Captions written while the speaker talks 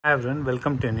Hi everyone,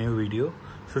 welcome to a new video.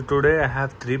 So today I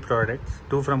have three products,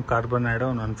 two from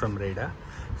Carbonado and one from Raida.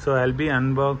 So I'll be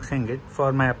unboxing it.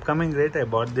 For my upcoming raid I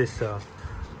bought this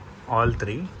all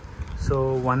three.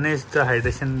 So one is the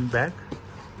hydration bag,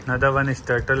 another one is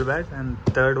turtle bag, and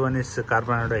third one is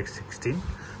Carbanado X16.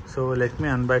 So let me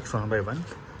unbox one by one.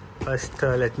 First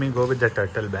let me go with the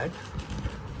turtle bag.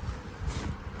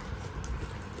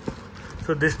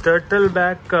 So this turtle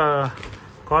bag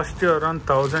cost you around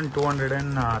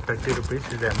 1230 rupees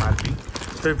is the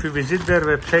MRP. So if you visit their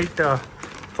website,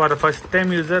 for a first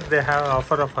time user they have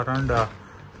offer of around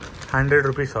 100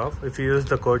 rupees off if you use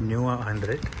the code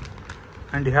NEW100,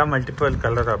 and you have multiple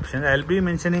color options. I'll be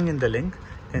mentioning in the link,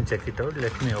 you can check it out.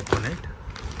 Let me open it.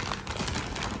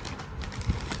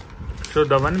 So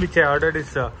the one which I ordered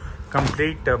is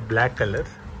complete black color.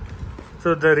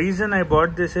 So the reason I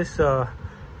bought this is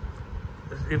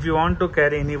if you want to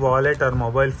carry any wallet or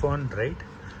mobile phone, right?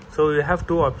 So you have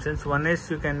two options. One is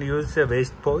you can use a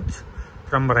waist pouch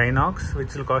from Rhinox,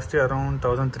 which will cost you around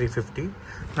 1350.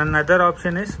 Another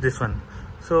option is this one.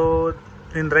 So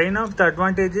in Rhinox, the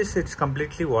advantage is it's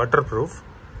completely waterproof.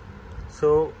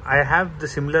 So I have the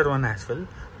similar one as well.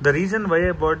 The reason why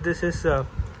I bought this is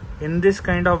in this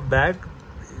kind of bag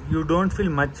you don't feel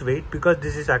much weight because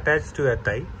this is attached to your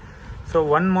thigh. So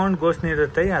one mount goes near the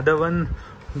thigh, other one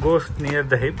goes near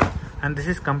the hip, and this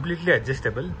is completely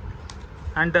adjustable.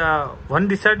 And one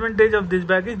disadvantage of this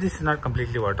bag is this is not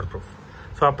completely waterproof.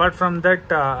 So apart from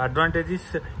that, advantage is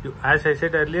as I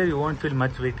said earlier, you won't feel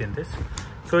much weight in this.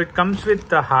 So it comes with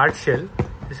the hard shell.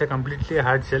 It's a completely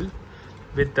hard shell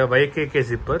with the YKK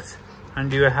zippers,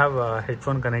 and you have a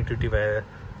headphone connectivity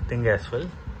thing as well.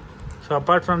 So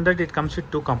apart from that, it comes with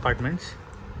two compartments.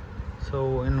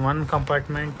 So in one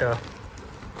compartment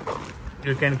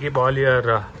you can keep all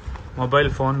your mobile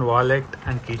phone, wallet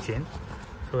and keychain.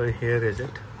 So here is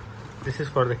it. This is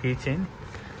for the keychain.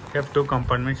 You have two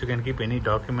compartments. You can keep any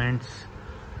documents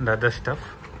and other stuff,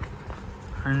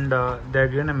 and they are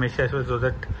given a mesh as well so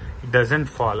that it doesn't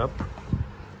fall up.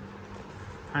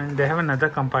 And they have another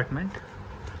compartment.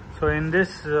 So in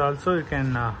this also you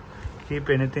can keep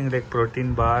anything like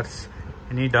protein bars,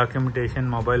 any documentation,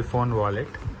 mobile phone, wallet,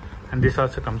 and this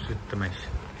also comes with the mesh.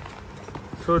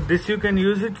 So this you can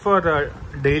use it for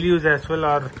daily use as well,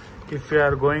 or if you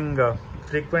are going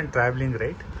frequent traveling,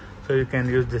 right? So you can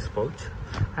use this pouch,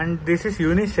 and this is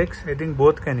unisex. I think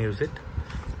both can use it.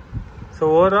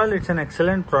 So overall it's an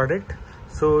excellent product.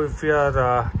 So if you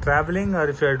are traveling or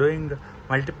if you are doing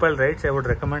multiple rides, I would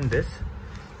recommend this.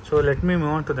 So let me move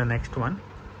on to the next one.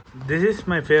 This is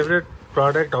my favorite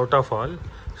product out of all.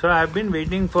 So I've been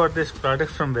waiting for this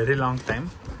product from very long time.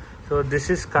 So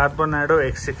this is Carbonado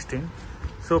X16.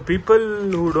 So people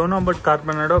who don't know about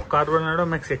Carbonado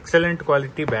makes excellent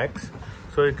quality bags.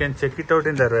 So you can check it out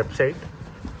in their website.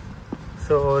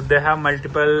 So they have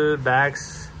multiple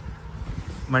bags,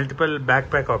 multiple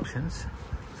backpack options.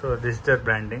 So this is their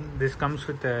branding. This comes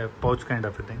with a pouch kind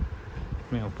of a thing.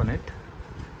 Let me open it.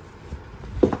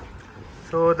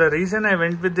 So the reason I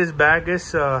went with this bag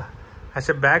is as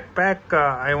a backpack,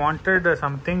 I wanted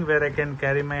something where I can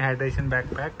carry my hydration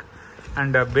backpack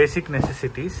and basic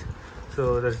necessities.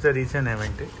 So that's the reason I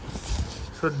went it.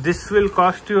 So this will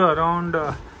cost you around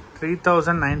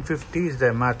 3950 is the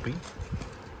MRP.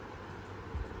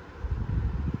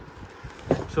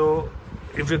 So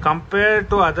if you compare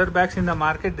to other bags in the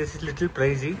market, this is little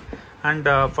pricey, and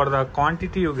for the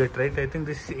quantity you get, right? I think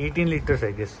this is 18 liters,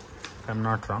 I guess, if I'm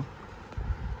not wrong.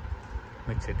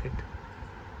 Let me check it.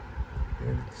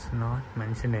 It's not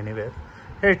mentioned anywhere.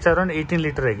 Yeah, it's around 18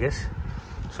 liter, I guess.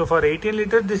 So for 18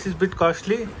 liters, this is a bit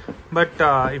costly, but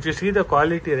if you see the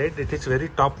quality, right, it is very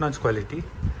top-notch quality.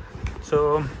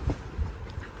 So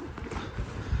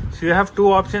you have two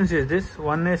options is this.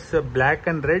 One is black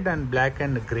and red and black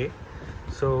and gray.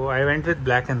 So I went with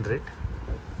black and red.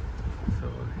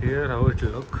 So here how it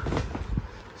will look.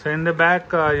 So in the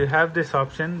back you have this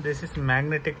option. This is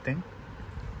magnetic thing.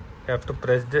 You have to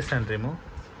press this and remove.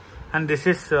 And this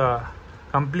is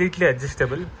completely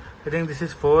adjustable. I think this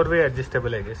is 4-way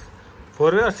adjustable, I guess.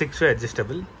 4-way or 6-way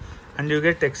adjustable. And you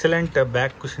get excellent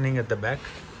back cushioning at the back.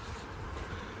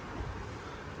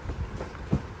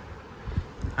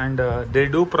 And they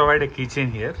do provide a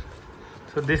keychain here.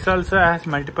 So this also has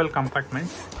multiple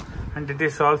compartments. And it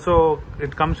is also,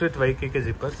 it comes with YKK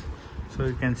zippers. So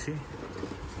you can see.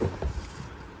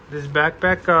 This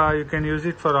backpack, you can use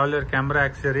it for all your camera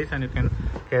accessories, and you can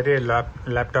carry a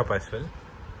laptop as well.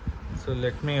 So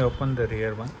let me open the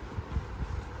rear one.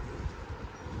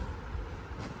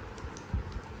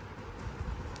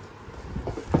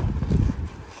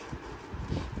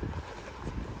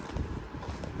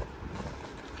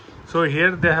 So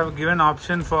here they have given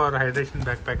option for hydration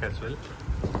backpack as well.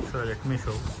 So let me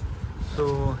show.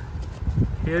 So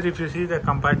here if you see the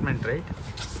compartment, right?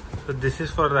 So this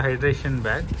is for the hydration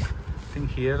bag. I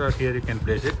think here or here you can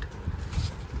place it.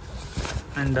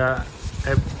 And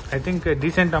I think a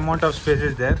decent amount of space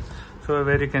is there. So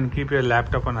where you can keep your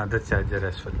laptop and other charger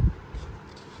as well.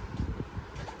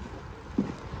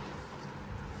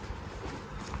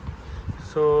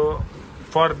 So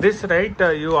for this, right,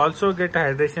 you also get a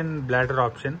hydration bladder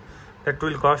option that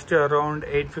will cost you around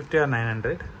 850 or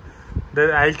 900.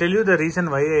 I'll tell you the reason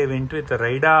why I went with the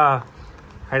Raida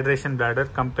hydration bladder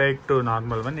compared to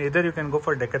normal one. Either you can go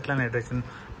for Decathlon hydration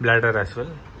bladder as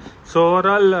well. So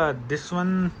overall, this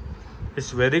one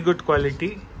is very good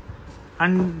quality.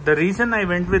 And the reason I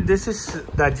went with this is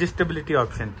the adjustability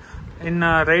option. In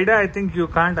Raida, I think you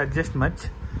can't adjust much.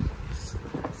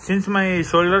 Since my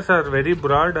shoulders are very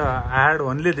broad, I had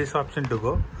only this option to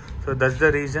go. So that's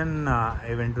the reason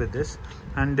I went with this.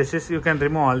 And this is, you can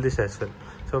remove all this as well.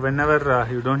 So whenever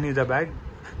you don't need the bag,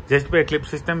 just by a clip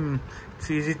system,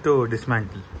 it's easy to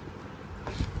dismantle.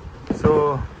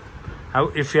 So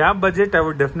if you have budget, I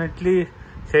would definitely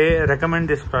recommend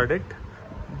this product.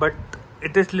 But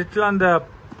it is little on the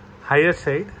higher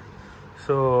side.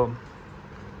 So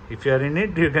if you are in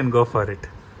it, you can go for it.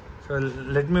 So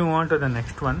let me move on to the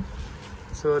next one.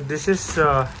 So this is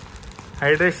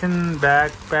hydration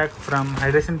backpack from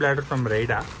hydration bladder from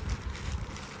Raida.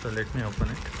 So let me open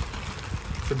it.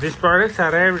 So these products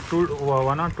arrived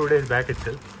 1 or 2 days back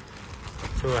itself.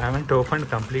 So I haven't opened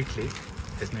completely.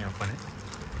 Let me open it.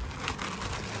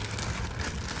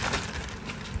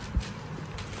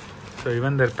 So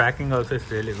even their packing also is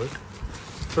really good.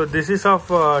 So this is of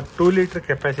 2-liter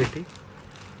capacity.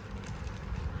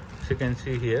 As you can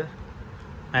see here,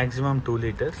 maximum 2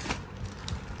 liters.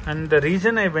 And the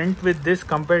reason I went with this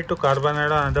compared to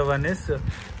Carbonado, another one is,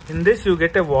 in this you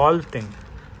get a wall thing.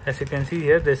 As you can see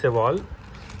here, there's a wall.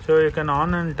 So you can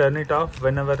on and turn it off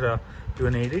whenever you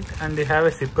need it. And they have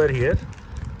a zipper here.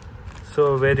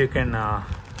 So where you can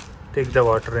take the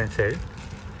water inside.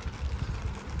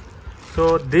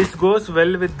 So this goes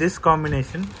well with this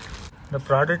combination. The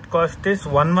product cost is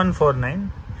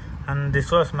 1149 and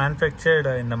this was manufactured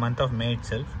in the month of May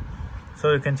itself.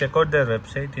 So you can check out their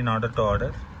website in order to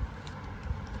order.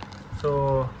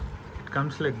 So it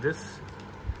comes like this,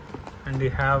 and we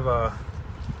have I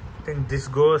think this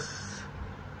goes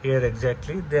here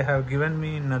exactly. They have given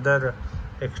me another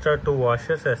extra 2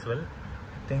 washers as well.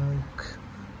 I think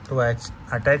to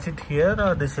attach it here,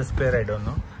 or this is spare, I don't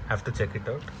know. I have to check it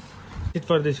out. That's it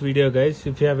for this video, guys.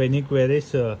 If you have any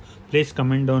queries, please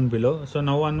comment down below. So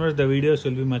now onwards the videos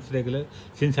will be much regular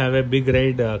since I have a big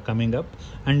ride coming up.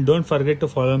 And don't forget to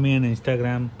follow me on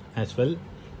Instagram as well.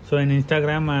 So in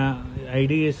Instagram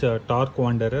ID is Torque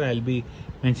Wanderer. I'll be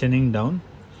mentioning down.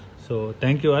 So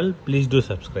thank you all. Please do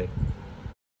subscribe.